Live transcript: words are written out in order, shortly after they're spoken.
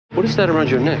What is that around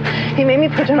your neck? He made me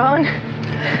put it on.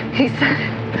 He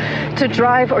said to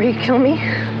drive or he'd kill me.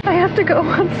 I have to go.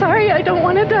 I'm sorry. I don't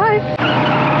want to die.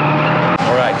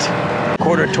 All right.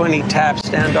 Quarter 20 tap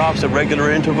standoffs at regular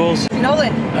intervals.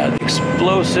 Nolan. The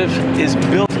explosive is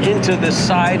built into the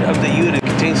side of the unit. It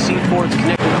contains C4. It's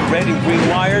connected with red and green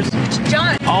wires.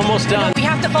 John. Almost done. We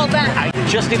have to fall back. I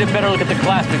just need a better look at the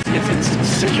clasp. It's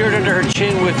secured under her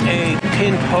chin with a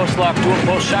pin post-lock dual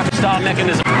post shock style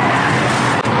mechanism.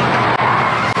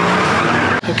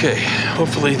 Okay,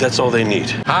 hopefully that's all they need.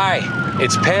 Hi,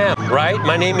 it's Pam, right?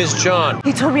 My name is John.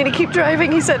 He told me to keep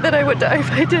driving. He said that I would die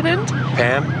if I didn't.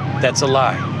 Pam, that's a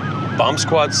lie. Bomb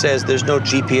Squad says there's no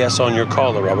GPS on your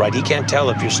caller, all right? He can't tell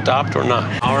if you're stopped or not.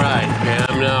 All right,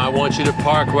 Pam, now I want you to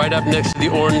park right up next to the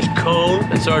orange cone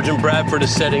that Sergeant Bradford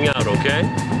is setting out, okay?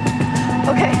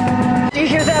 Okay. Do you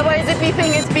hear that? Why is it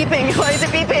beeping? It's beeping. Why is it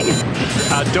beeping?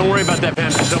 Don't worry about that,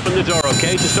 Pam. Just open the door,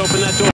 okay? Just open that door.